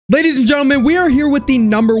Ladies and gentlemen, we are here with the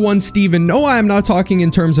 #1 Steven. No, I am not talking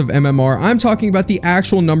in terms of MMR. I'm talking about the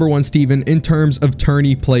actual #1 Steven in terms of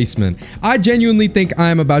tourney placement. I genuinely think I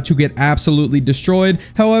am about to get absolutely destroyed.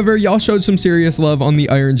 However, y'all showed some serious love on the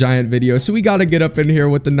Iron Giant video, so we got to get up in here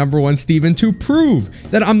with the #1 Steven to prove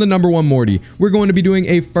that I'm the #1 Morty. We're going to be doing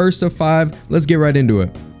a first of 5. Let's get right into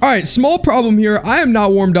it. Alright, small problem here. I am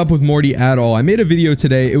not warmed up with Morty at all. I made a video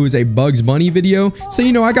today. It was a Bugs Bunny video. So,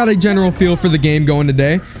 you know, I got a general feel for the game going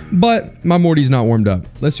today. But my Morty's not warmed up.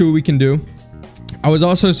 Let's see what we can do. I was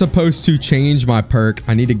also supposed to change my perk.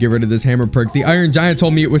 I need to get rid of this hammer perk. The Iron Giant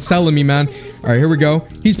told me it was selling me, man. Alright, here we go.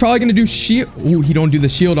 He's probably going to do shield. Ooh, he don't do the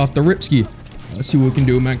shield off the ripski. Let's see what we can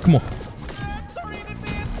do, man. Come on.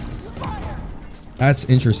 That's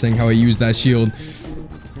interesting how he used that shield.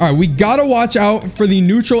 All right, we gotta watch out for the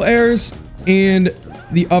neutral airs and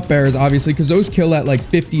the up airs, obviously, because those kill at like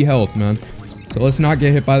 50 health, man. So let's not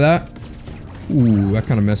get hit by that. Ooh, that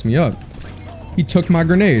kind of messed me up. He took my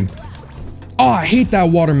grenade. Oh, I hate that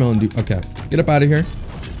watermelon, dude. Okay, get up out of here.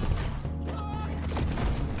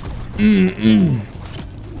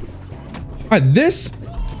 All right, this,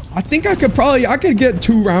 I think I could get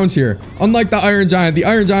 2 rounds here. Unlike the Iron Giant. The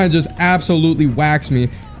Iron Giant just absolutely waxed me.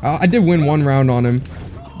 I did win 1 round on him.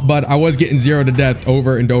 But I was getting 0 to death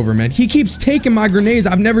over and over, man. He keeps taking my grenades.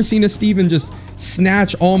 I've never seen a Steven just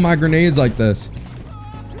snatch all my grenades like this.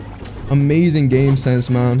 Amazing game sense,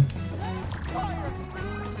 man.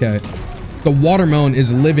 Okay. The watermelon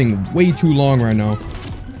is living way too long right now.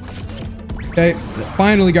 Okay.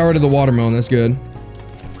 Finally got rid of the watermelon. That's good.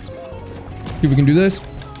 See if we can do this.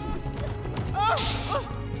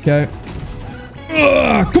 Okay.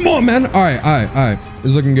 Ugh, come on, man. All right. This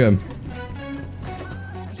is looking good.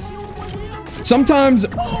 Sometimes,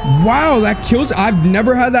 wow, that kills. I've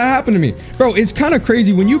never had that happen to me. Bro, it's kind of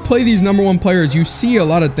crazy. When you play these #1 players, you see a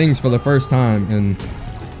lot of things for the first time. And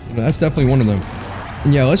you know, that's definitely one of them.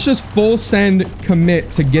 And yeah, let's just full send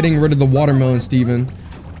commit to getting rid of the watermelon, Steven.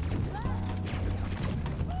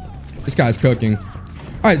 This guy's cooking. All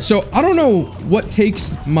right, so I don't know what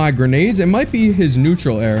takes my grenades. It might be his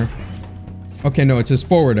neutral air. Okay, no, it's his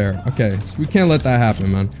forward air. Okay, so we can't let that happen,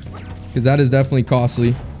 man. Because that is definitely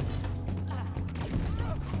costly.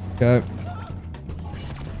 Okay.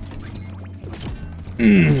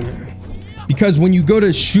 Because when you go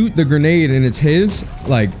to shoot the grenade and it's his,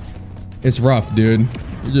 like, it's rough, dude.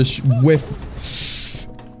 You just whiff.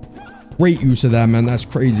 Great use of that, man. That's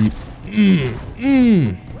crazy. Okay,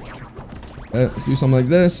 let's do something like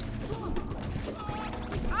this.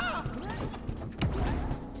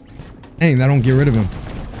 Dang, that don't get rid of him.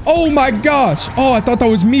 Oh my gosh. Oh, I thought that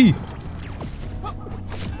was me.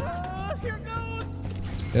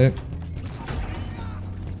 Okay.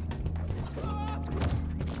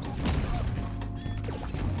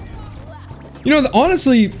 You know,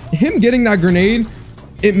 honestly, him getting that grenade,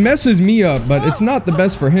 it messes me up, but it's not the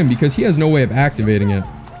best for him because he has no way of activating it.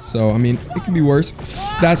 So, I mean, it could be worse.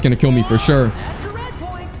 That's going to kill me for sure.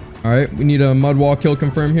 All right, we need a mud wall kill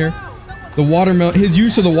confirm here. The watermelon, his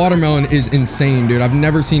use of the watermelon is insane, dude. I've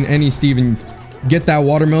never seen any Steven get that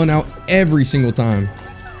watermelon out every single time.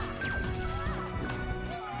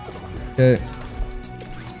 Okay.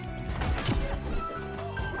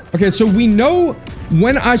 Okay, so we know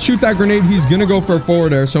when I shoot that grenade, he's gonna go for a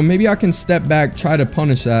forward air. So maybe I can step back, try to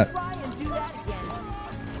punish that.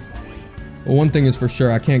 Well, one thing is for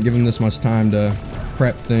sure, I can't give him this much time to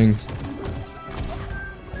prep things.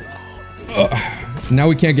 Ugh. Now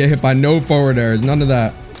we can't get hit by no forward airs, none of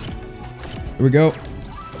that. Here we go.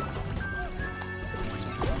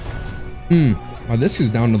 Oh, this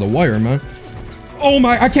is down to the wire, man. Oh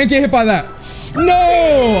my, I can't get hit by that.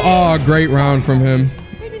 No! Oh, great round from him.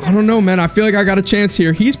 I don't know, man. I feel like I got a chance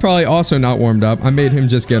here. He's probably also not warmed up. I made him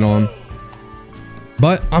just get on.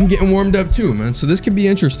 But I'm getting warmed up too, man. So this could be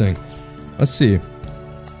interesting. Let's see.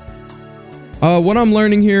 What I'm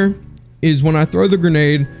learning here is when I throw the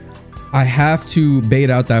grenade, I have to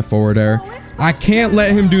bait out that forward air. I can't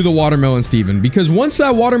let him do the watermelon Steven because once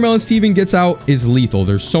that watermelon Steven gets out, is lethal.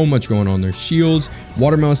 There's so much going on. There's shields,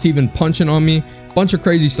 watermelon Steven punching on me. Bunch of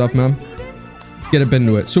crazy stuff, man. Let's get up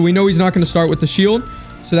into it. So we know he's not going to start with the shield.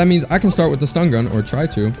 So that means I can start with the stun gun or try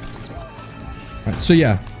to. All right, so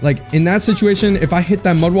yeah, like in that situation, if I hit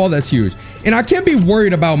that mud wall, that's huge. And I can't be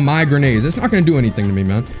worried about my grenades. It's not going to do anything to me,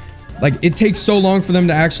 man. Like it takes so long for them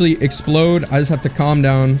to actually explode. I just have to calm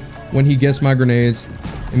down when he gets my grenades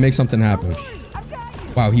and make something happen.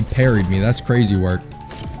 Wow, he parried me. That's crazy work.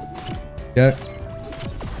 Okay.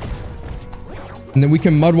 And then we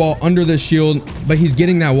can mud wall under this shield, but he's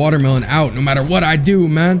getting that watermelon out no matter what I do,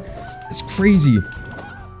 man. It's crazy.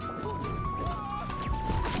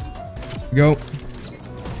 Go.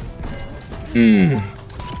 We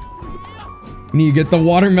need to get the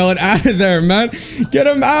watermelon out of there, man. Get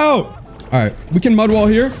him out. All right, we can mud wall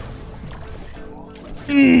here.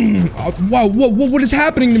 Wow, what is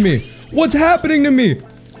happening to me? What's happening to me?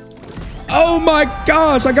 Oh my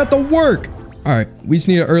gosh, I got the work. All right, we just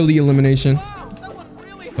need an early elimination.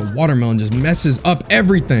 The watermelon just messes up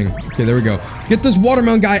everything. Okay, there we go. Get this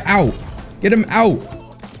watermelon guy out. Get him out.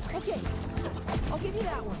 Okay, I'll give you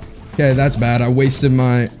that one. Okay, that's bad. I wasted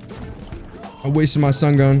my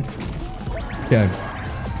stun gun. Okay.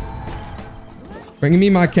 Bring me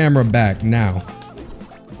my camera back now.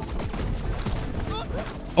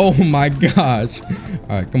 Oh my gosh. All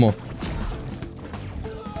right, come on.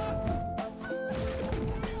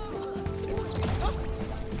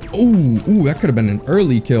 Ooh, that could have been an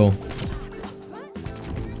early kill.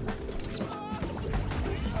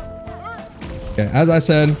 Okay, as I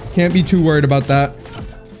said, can't be too worried about that.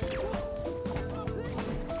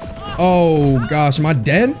 Oh gosh, am I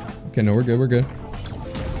dead? Okay, no, we're good, we're good.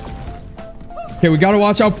 Okay, we gotta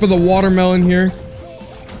watch out for the watermelon here.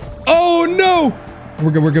 Oh no!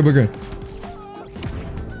 We're good, we're good, we're good.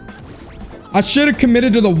 I should have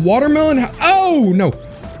committed to the watermelon. Oh no!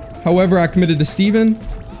 However, I committed to Steven.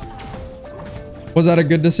 Was that a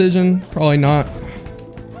good decision? Probably not.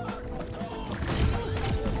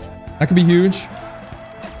 That could be huge.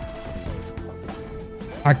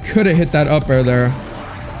 I could have hit that up air there.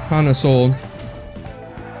 Kind of sold.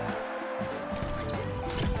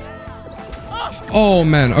 Oh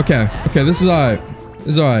man, okay. Okay, this is alright. This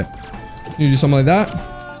is alright. Can you do something like that?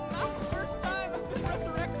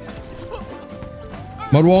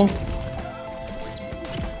 Mud wall.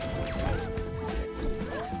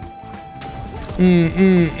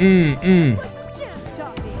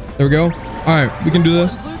 There we go. Alright, we can do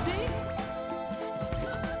this.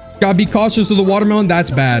 Gotta be cautious of the watermelon. That's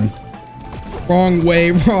bad. Wrong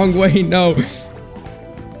way, no.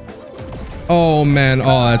 Oh man,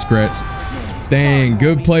 oh that's great. Dang,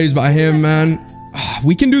 good plays by him, man.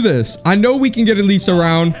 We can do this. I know we can get at least a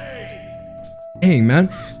round. Dang, man.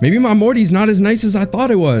 Maybe my Morty's not as nice as I thought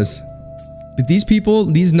it was. But these people,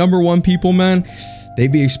 these #1 people, man, they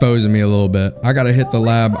be exposing me a little bit. I gotta hit the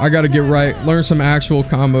lab. I gotta get right, learn some actual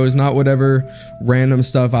combos, not whatever random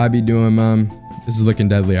stuff I be doing, man. This is looking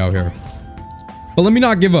deadly out here. But let me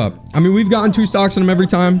not give up. I mean, we've gotten 2 stocks on him every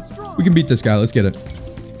time. We can beat this guy. Let's get it.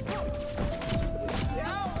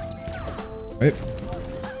 Right.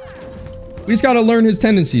 We just gotta learn his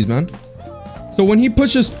tendencies, man. So when he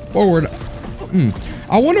pushes forward,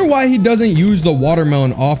 I wonder why he doesn't use the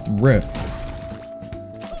watermelon off rip.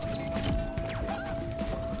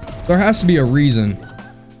 There has to be a reason.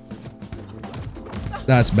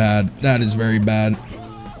 That's bad. That is very bad.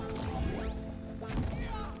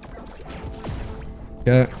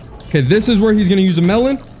 Okay. Okay, this is where he's gonna use a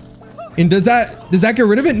melon. And does that get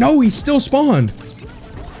rid of it? No, he still spawned.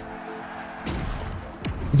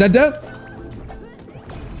 Is that dead?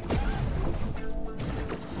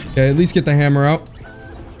 Okay, at least get the hammer out.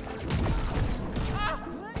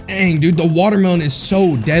 Dang, dude, the watermelon is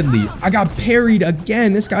so deadly. I got parried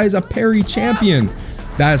again. This guy is a parry champion.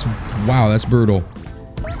 That's, wow, that's brutal.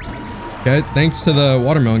 Okay, thanks to the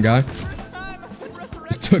watermelon guy.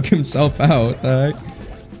 Just took himself out. What the heck?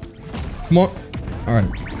 Come on. All right.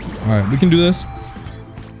 All right, we can do this.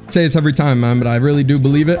 I say this every time, man, but I really do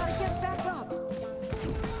believe it.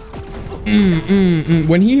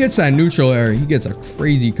 When he hits that neutral area, he gets a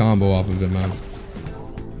crazy combo off of it, man.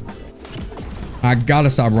 I gotta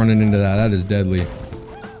stop running into that. That is deadly.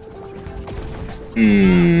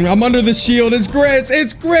 I'm under the shield. It's grits.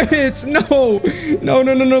 It's grits. No. No,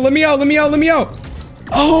 no, no, no. Let me out. Let me out. Let me out.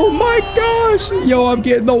 Oh my gosh. Yo, I'm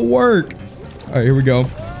getting the work. All right, here we go.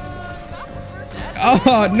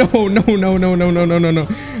 Ah, no, no, no, no, no, no, no, no, no.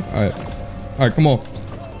 All right. All right, come on.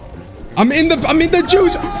 I'm in the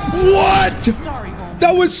juice. What?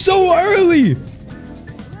 That was so early.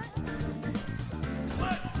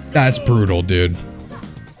 That's brutal, dude.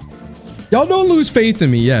 Y'all don't lose faith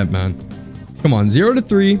in me yet, man. Come on, 0 to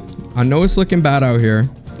 3. I know it's looking bad out here,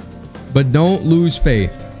 but don't lose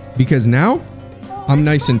faith because now I'm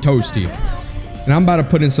nice and toasty and I'm about to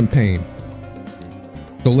put in some pain.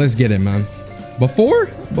 So let's get it, man. Before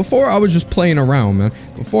I was just playing around, man.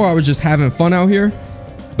 Before I was just having fun out here,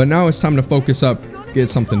 but now it's time to focus up, get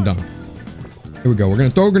something done. Here we go. We're gonna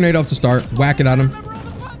throw a grenade off the start, whack it at him.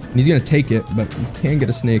 And he's gonna take it, but he can get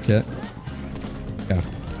a snake hit. Yeah.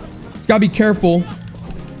 Just gotta be careful.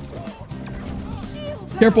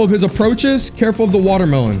 Careful of his approaches. Careful of the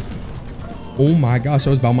watermelon. Oh my gosh, that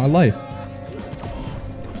was about my life.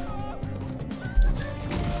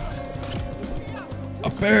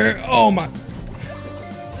 Up there. Oh my.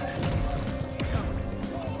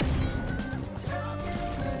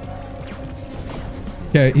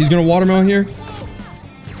 Okay, he's gonna watermelon here.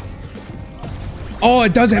 Oh,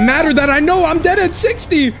 it doesn't matter that I know I'm dead at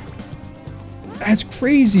 60. That's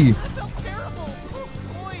crazy. That felt terrible. Oh,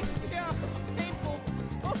 boy. Yeah, painful.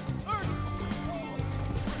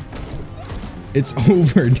 It's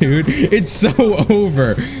over, dude. It's so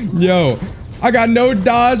over. Yo, I got no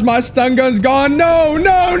dodge. My stun gun's gone. No,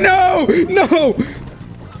 no, no, no.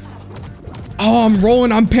 Oh, I'm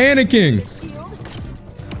rolling. I'm panicking.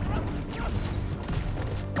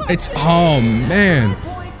 It's, oh, man.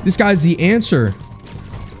 This guy's the answer.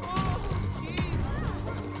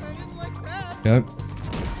 Yep.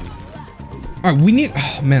 All right, we need,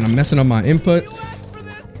 oh, man, I'm messing up my input.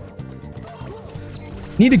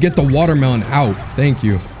 Need to get the watermelon out. Thank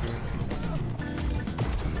you.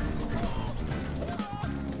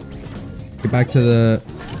 Get back to the,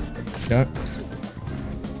 yeah.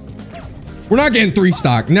 We're not getting 3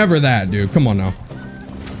 stock. Never that, dude. Come on now.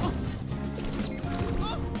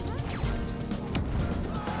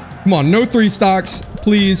 Come on, no 3 stocks,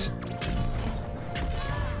 please.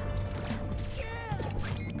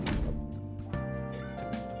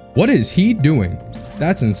 What is he doing?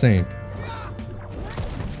 That's insane.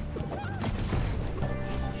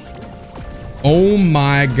 Oh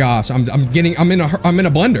my gosh, I'm in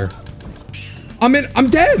a blender. I'm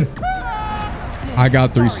dead. I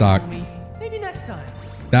got 3 stock. Maybe next time.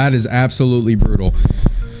 That is absolutely brutal.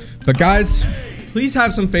 But guys, please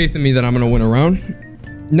have some faith in me that I'm gonna win a round.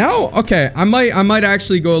 No, okay, I might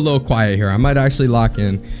actually go a little quiet here. I might actually lock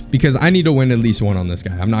in because I need to win at least 1 on this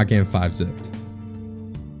guy. I'm not getting 5 zipped.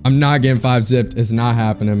 I'm not getting 5 zipped. It's not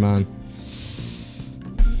happening, man.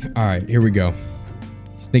 All right, here we go.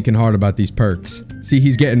 He's thinking hard about these perks. See,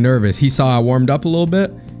 he's getting nervous. He saw I warmed up a little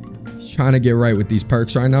bit. He's trying to get right with these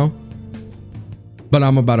perks right now. But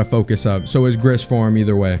I'm about to focus up. So is Grist for him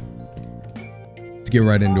either way. Let's get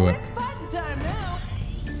right into it.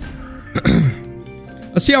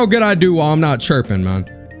 Let's see how good I do while I'm not chirping, man.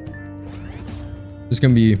 I'm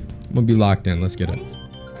gonna be locked in. Let's get it.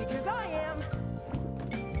 Because I am.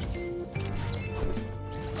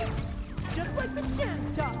 Just like the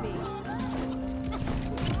gems taught me.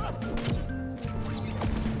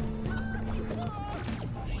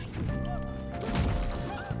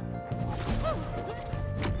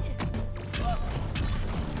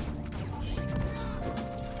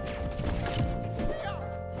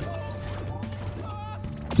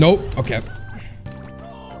 Nope. Okay.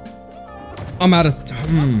 I'm out of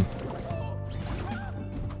time.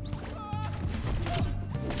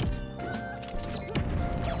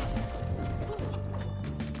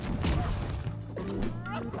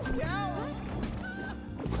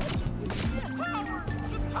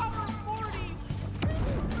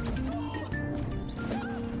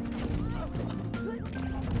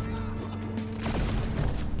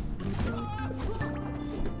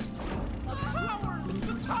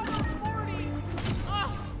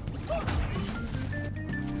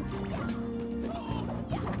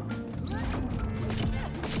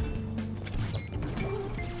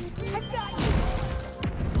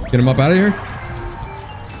 Get him up out of here.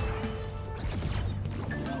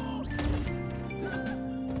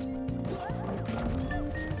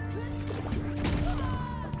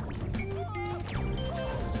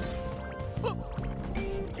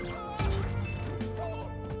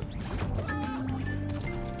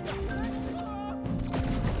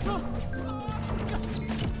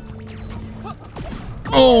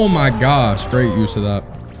 Oh my gosh, great use of that.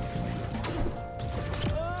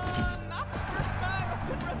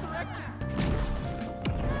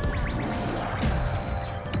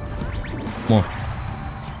 Come on.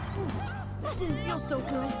 That didn't feel so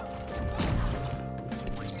good.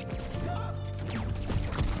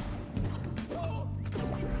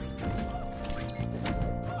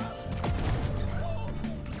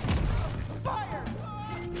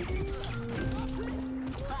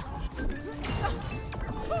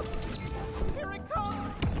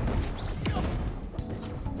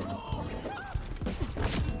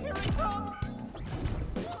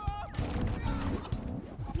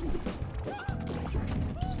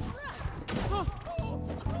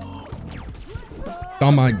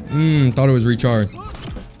 Oh my, thought it was recharged.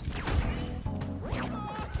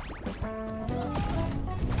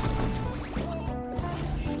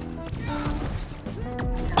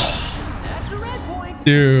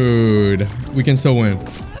 Dude, we can still win.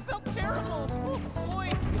 That felt terrible. Oh,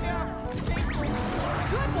 boy. Yeah, painful.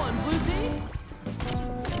 Good one, Blue Team.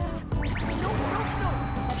 No,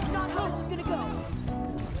 that's not how this is gonna go.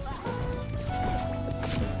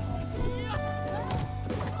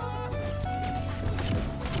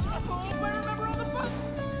 Oh, I remember all the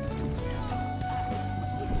buttons.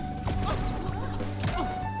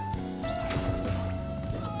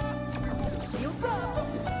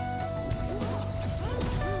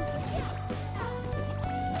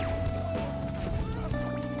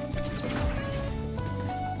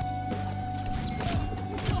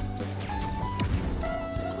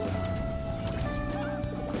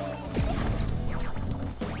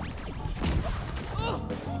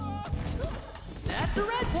 That's a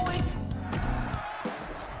red point.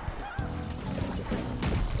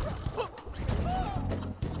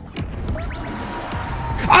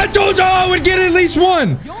 I told y'all I would get at least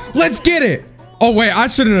one. Let's get it. Oh, wait, I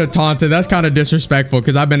shouldn't have taunted. That's kind of disrespectful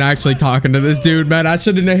because I've been actually talking to this dude, man. I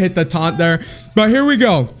shouldn't have hit the taunt there. But here we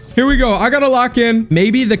go. Here we go. I got to lock in.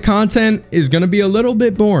 Maybe the content is going to be a little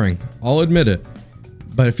bit boring. I'll admit it.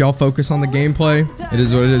 But if y'all focus on the gameplay, it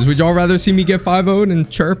is what it is. Would y'all rather see me get 5-0'd and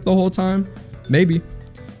chirp the whole time? Maybe.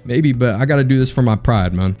 Maybe, but I got to do this for my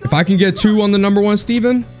pride, man. If I can get 2 on the #1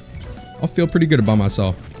 Steven, I'll feel pretty good about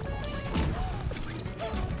myself.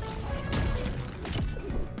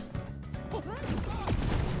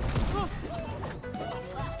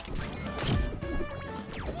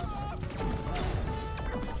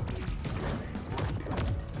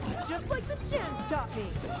 Just like the gems taught me.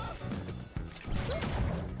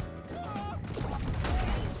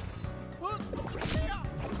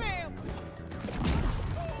 Bam.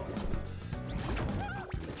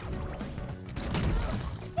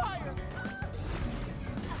 Fire.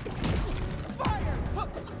 Fire.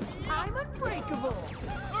 I'm unbreakable.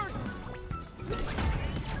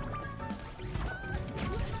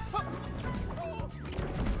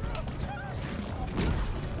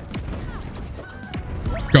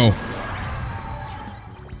 Go.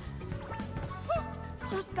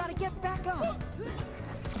 Just gotta get back up.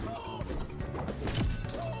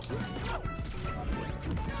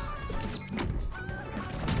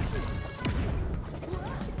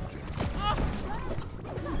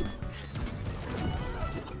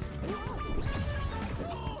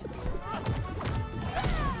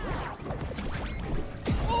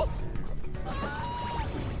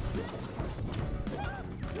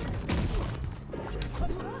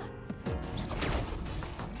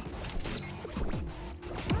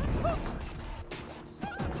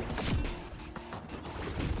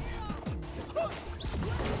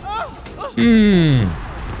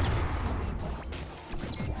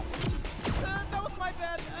 That was my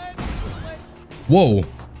bad. Whoa.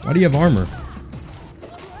 Why do you have armor?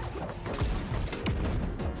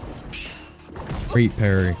 Great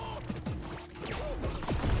parry.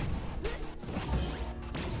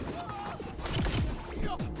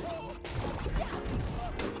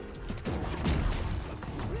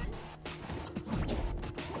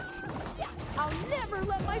 I'll never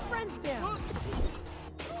let my friends down.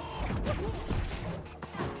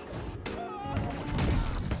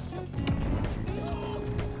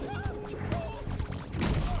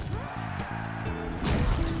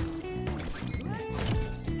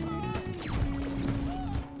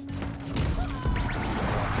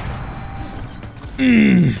 Who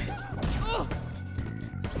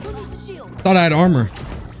needs a shield? Thought I had armor.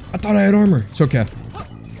 I thought I had armor. It's okay.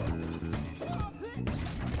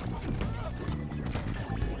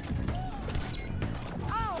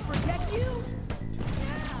 I'll protect you.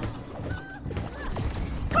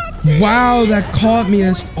 Wow, that caught me.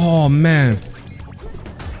 As oh man.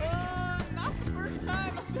 Not the first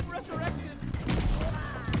time I've been resurrected.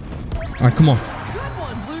 All right, come on. Good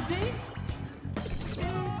one, blue team.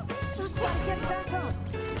 Just gotta get back up.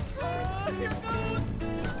 Here goes.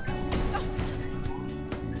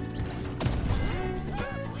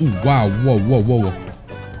 Ooh, wow. Whoa, whoa, whoa, whoa.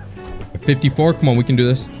 54. Come on, we can do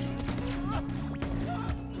this.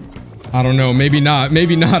 I don't know. Maybe not.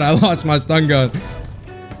 Maybe not. I lost my stun gun.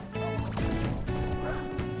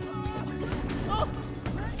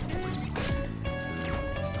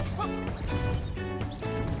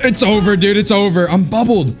 It's over, dude. It's over. I'm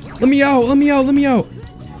bubbled. Let me out. Let me out. Let me out.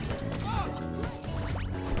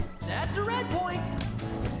 That's a red point.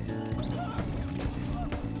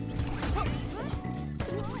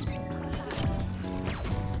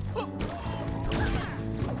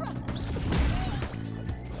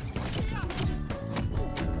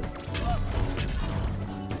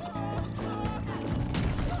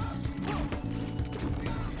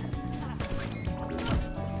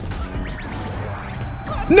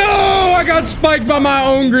 No, I got spiked by my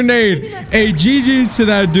own grenade. Hey, GG's to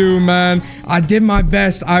that dude, man. I did my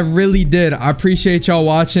best. I really did. I appreciate y'all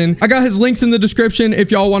watching. I got his links in the description if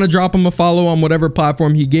y'all want to drop him a follow on whatever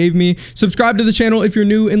platform he gave me. Subscribe to the channel if you're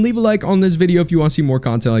new and leave a like on this video if you want to see more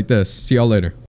content like this. See y'all later.